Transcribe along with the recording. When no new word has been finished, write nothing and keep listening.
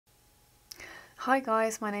Hi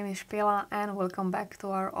guys, my name is Spela and welcome back to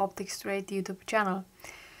our Optics Trade YouTube channel.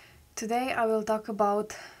 Today I will talk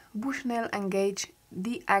about Bushnell Engage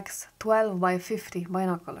DX 12x50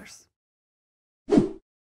 binoculars.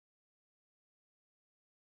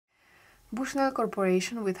 Bushnell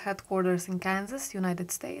Corporation, with headquarters in Kansas, United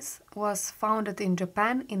States, was founded in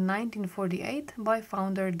Japan in 1948 by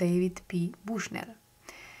founder David P. Bushnell.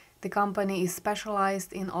 The company is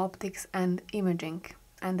specialized in optics and imaging,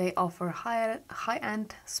 and they offer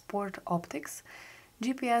high-end sport optics,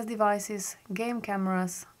 GPS devices, game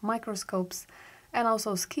cameras, microscopes, and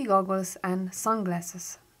also ski goggles and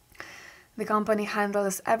sunglasses. The company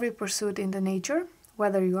handles every pursuit in the nature,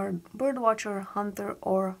 whether you are birdwatcher, hunter,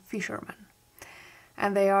 or fisherman.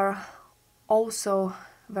 And they are also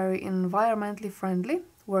very environmentally friendly,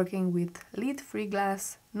 working with lead-free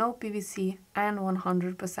glass, no PVC, and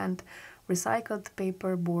 100% recycled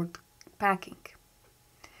paperboard packing.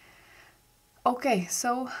 Okay,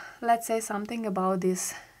 so let's say something about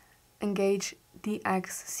this Engage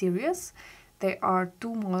DX series. There are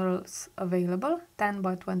two models available,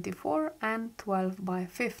 10x24 and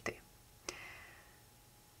 12x50.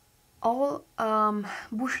 All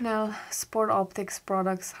Bushnell Sport Optics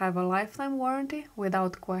products have a lifetime warranty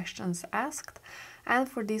without questions asked, and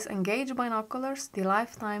for these Engage binoculars the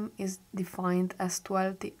lifetime is defined as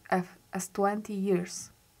 20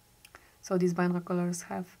 years. So these binoculars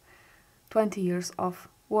have 20 years of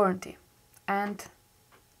warranty, and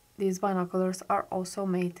these binoculars are also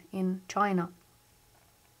made in China.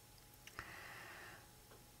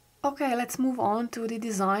 Okay, let's move on to the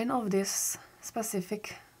design of this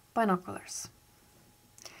specific binoculars.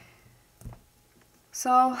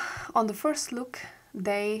 So on the first look,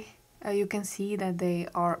 you can see that they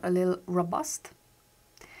are a little robust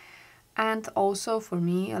and also, for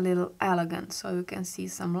me, a little elegant. So you can see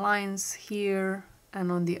some lines here and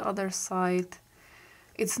on the other side.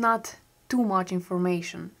 It's not too much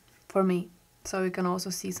information for me. So you can also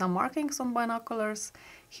see some markings on binoculars.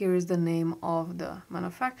 Here is the name of the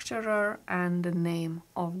manufacturer and the name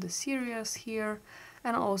of the series here.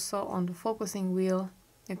 And also on the focusing wheel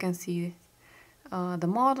you can see the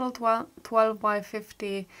model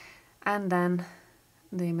 12x50 and then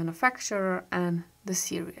the manufacturer and the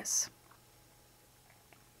series.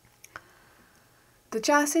 The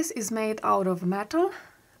chassis is made out of metal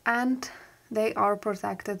and they are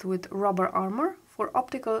protected with rubber armor for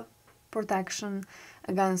optical protection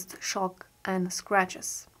against shock and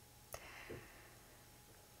scratches.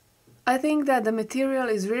 I think that the material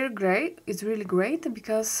is really great. It's really great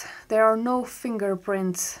because there are no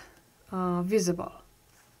fingerprints visible.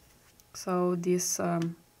 So this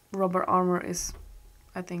rubber armor is,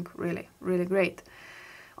 I think, really great.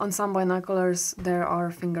 On some binoculars there are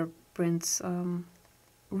fingerprints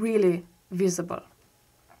really visible.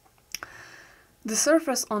 The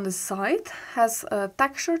surface on the side has a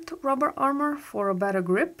textured rubber armor for a better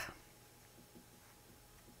grip.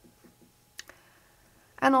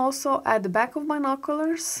 And also at the back of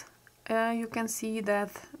binoculars you can see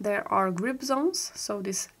that there are grip zones, so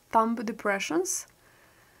these thumb depressions,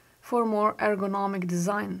 for more ergonomic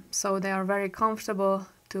design. So they are very comfortable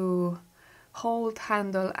to hold,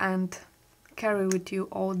 handle and carry with you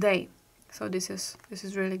all day. So this is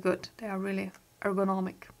really good. They are really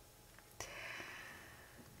ergonomic.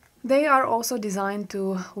 They are also designed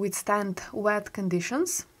to withstand wet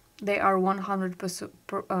conditions. They are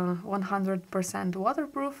 100%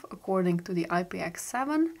 waterproof according to the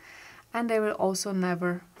IPX7, and they will also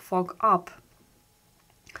never fog up.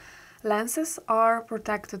 Lenses are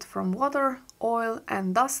protected from water, oil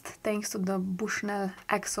and dust thanks to the Bushnell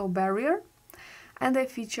Exo barrier, and they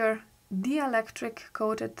feature dielectric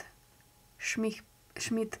coated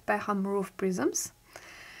Schmidt-Peckham roof prisms.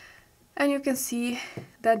 And you can see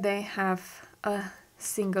that they have a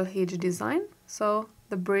single hinge design, so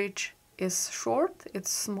the bridge is short, it's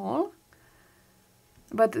small,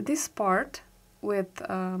 but this part with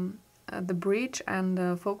the bridge and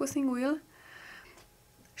the focusing wheel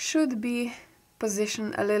should be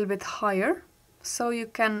positioned a little bit higher, so you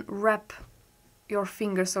can wrap your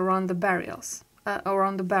fingers around the barrels,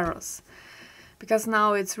 because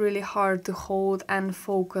now it's really hard to hold and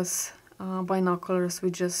focus binoculars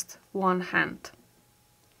with just one hand.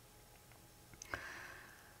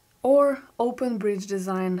 Or open bridge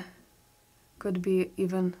design could be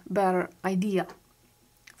even better idea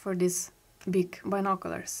for these big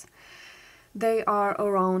binoculars. They are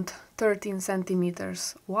around 13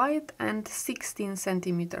 centimeters wide and 16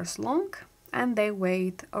 centimeters long, and they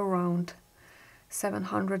weigh around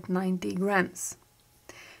 790 grams.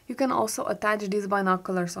 You can also attach these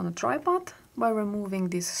binoculars on a tripod by removing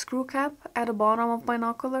this screw cap at the bottom of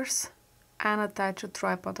binoculars and attach a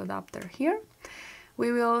tripod adapter here.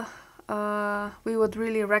 We would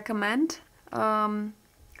really recommend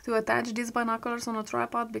to attach these binoculars on a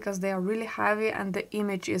tripod because they are really heavy and the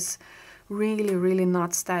image is really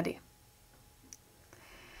not steady.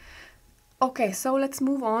 Okay, so let's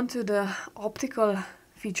move on to the optical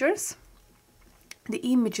features. The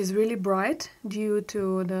image is really bright due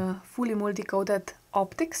to the fully multi-coated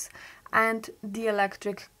optics and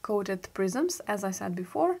dielectric coated prisms, as I said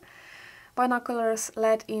before. Binoculars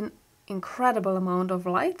let in incredible amount of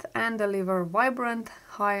light and deliver vibrant,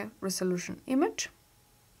 high-resolution image.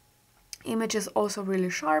 Image is also really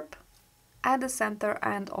sharp at the center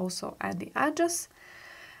and also at the edges,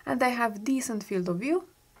 and they have decent field of view.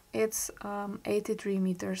 It's 83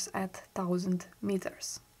 meters at 1000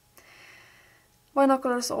 meters.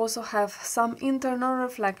 Binoculars also have some internal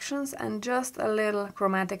reflections and just a little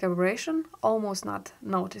chromatic aberration, almost not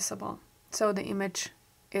noticeable. So the image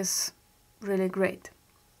is really great.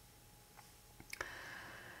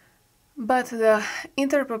 But the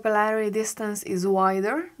interpupillary distance is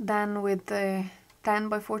wider than with the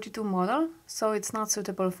 10x42 model, so it's not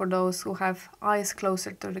suitable for those who have eyes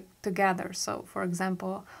closer together, so for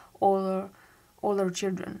example older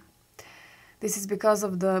children. This is because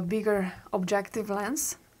of the bigger objective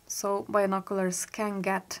lens, so binoculars can't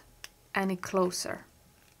get any closer.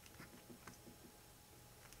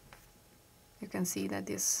 You can see that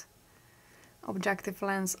these objective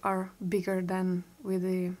lenses are bigger than with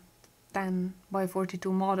the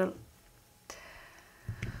 10x42 model.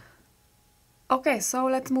 Okay, so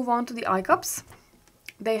let's move on to the Eyecups.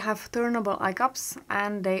 They have turnable Eyecups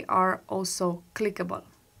and they are also clickable.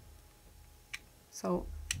 So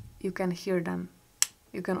you can hear them.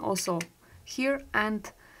 You can also hear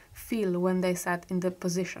and feel when they set in the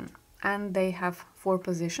position. And they have 4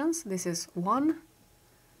 positions. This is 1,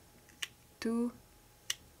 2,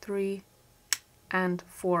 3, and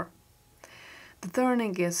 4. The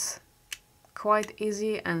turning is quite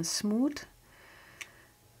easy and smooth,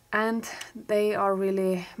 and they are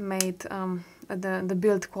really made, the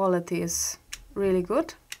build quality is really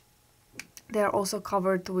good. They are also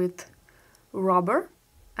covered with rubber,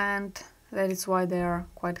 and that is why they are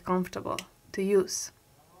quite comfortable to use.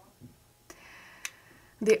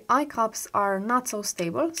 The Eyecups are not so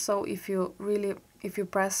stable, so if you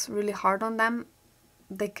press really hard on them,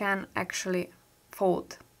 they can actually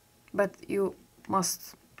fold, but you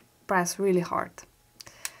must press really hard.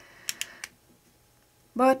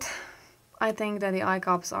 But I think that the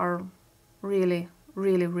Eyecups are really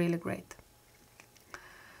great.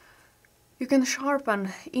 You can sharpen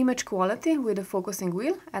image quality with a focusing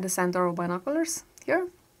wheel at the center of binoculars here.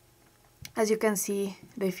 As you can see,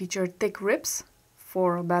 they feature thick ribs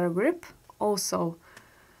for a better grip. Also,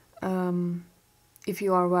 if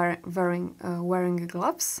you are wearing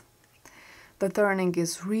gloves, the turning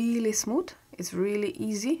is really smooth. It's really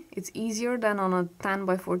easy. It's easier than on a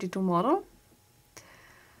 10x42 model.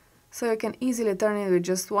 So you can easily turn it with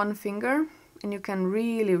just one finger and you can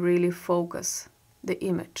really focus the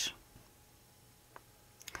image.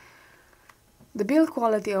 The build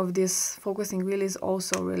quality of this focusing wheel is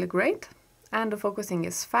also really great, and the focusing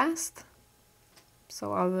is fast,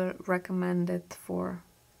 so I will recommend it for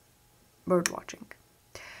bird watching.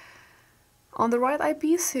 On the right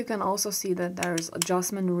eyepiece you can also see that there is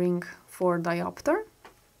adjustment ring for diopter,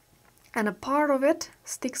 and a part of it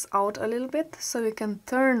sticks out a little bit, so you can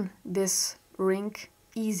turn this ring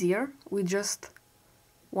easier with just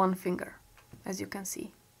one finger, as you can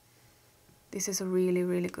see. This is a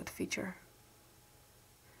really good feature.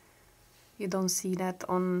 You don't see that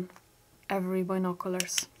on every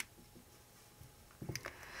binoculars.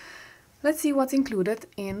 Let's see what's included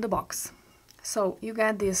in the box. So you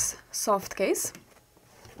get this soft case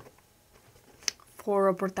for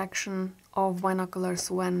a protection of binoculars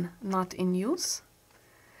when not in use.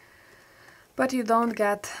 But you don't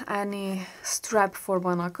get any strap for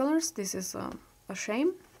binoculars. This is a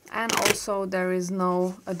shame. And also there is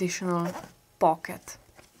no additional pocket.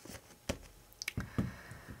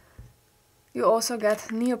 You also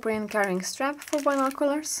get neoprene carrying strap for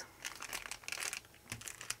binoculars.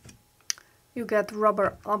 You get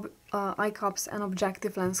rubber Eyecups and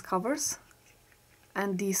objective lens covers,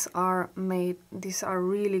 and these are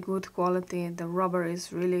really good quality. The rubber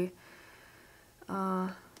is really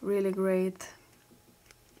great.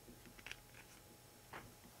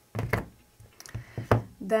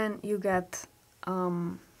 Then you get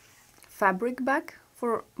fabric bag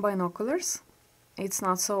for binoculars. It's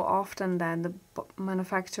not so often that the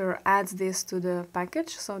manufacturer adds this to the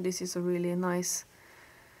package, so this is a really nice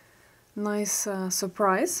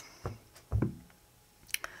surprise.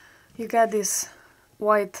 You get this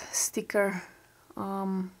white sticker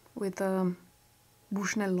with a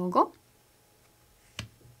Bushnell logo.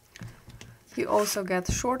 You also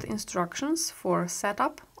get short instructions for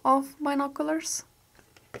setup of binoculars.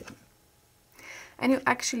 And you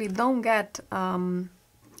actually don't get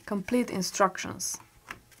complete instructions.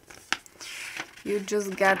 You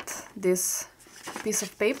just get this piece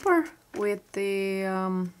of paper with the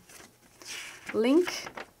link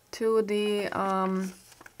to the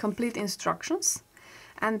complete instructions,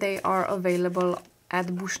 and they are available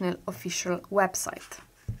at Bushnell official website.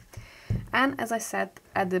 And as I said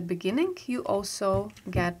at the beginning, you also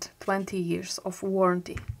get 20 years of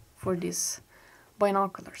warranty for these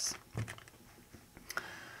binoculars.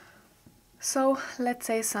 So let's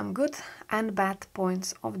say some good and bad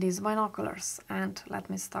points of these binoculars, and let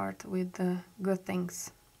me start with the good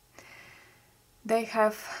things. They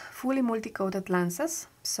have fully multi-coated lenses,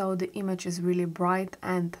 so the image is really bright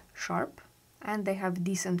and sharp, and they have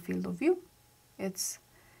decent field of view. It's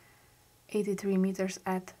 83 meters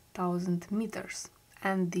at 1000 meters,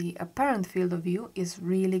 and the apparent field of view is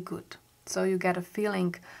really good. So you get a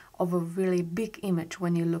feeling of a really big image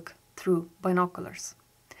when you look through binoculars.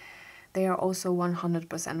 They are also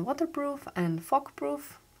 100% waterproof and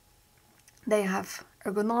fog-proof. They have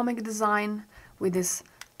ergonomic design with these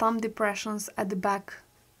thumb depressions at the back,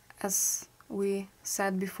 as we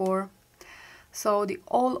said before. So the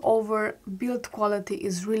all-over build quality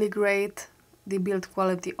is really great. The build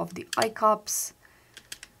quality of the Eyecups,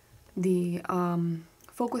 the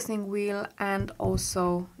focusing wheel, and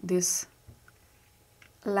also this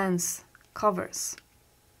lens covers.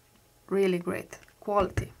 Really great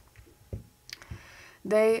quality.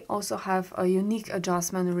 They also have a unique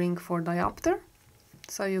adjustment ring for diopter,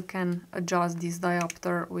 so you can adjust this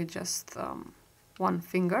diopter with just one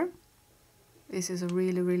finger. This is a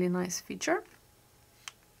really nice feature.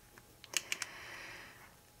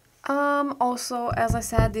 Also, as I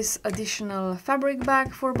said, this additional fabric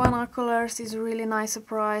bag for binoculars is a really nice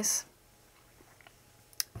surprise.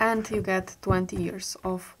 And you get 20 years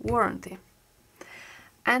of warranty.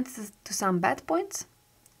 And to some bad points.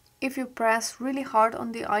 If you press really hard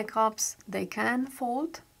on the Eyecups, they can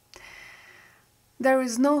fold. There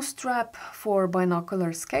is no strap for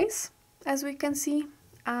binoculars case, as we can see.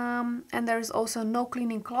 And there is also no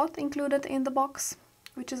cleaning cloth included in the box,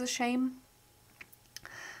 which is a shame.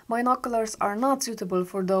 Binoculars are not suitable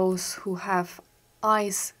for those who have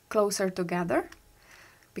eyes closer together,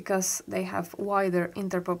 because they have wider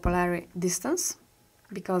interpupillary distance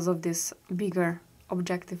because of this bigger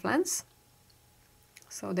objective lens.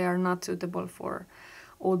 So they are not suitable for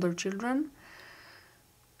older children.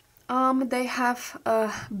 They have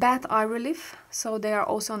a bad eye relief, so they are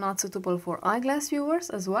also not suitable for eyeglass viewers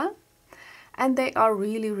as well. And they are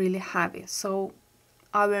really heavy, so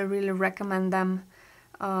I will really recommend them.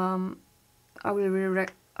 I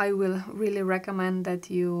will really recommend that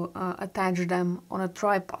you attach them on a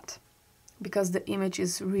tripod, because the image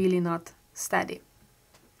is really not steady.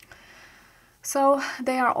 So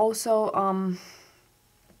they are also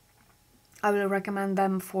I will recommend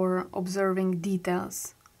them for observing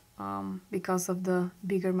details because of the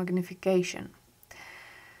bigger magnification,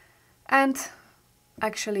 and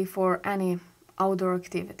actually for any outdoor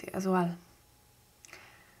activity as well.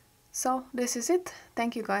 So this is it.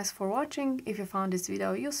 Thank you guys for watching. If you found this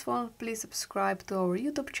video useful, please subscribe to our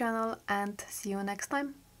YouTube channel and see you next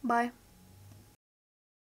time. Bye!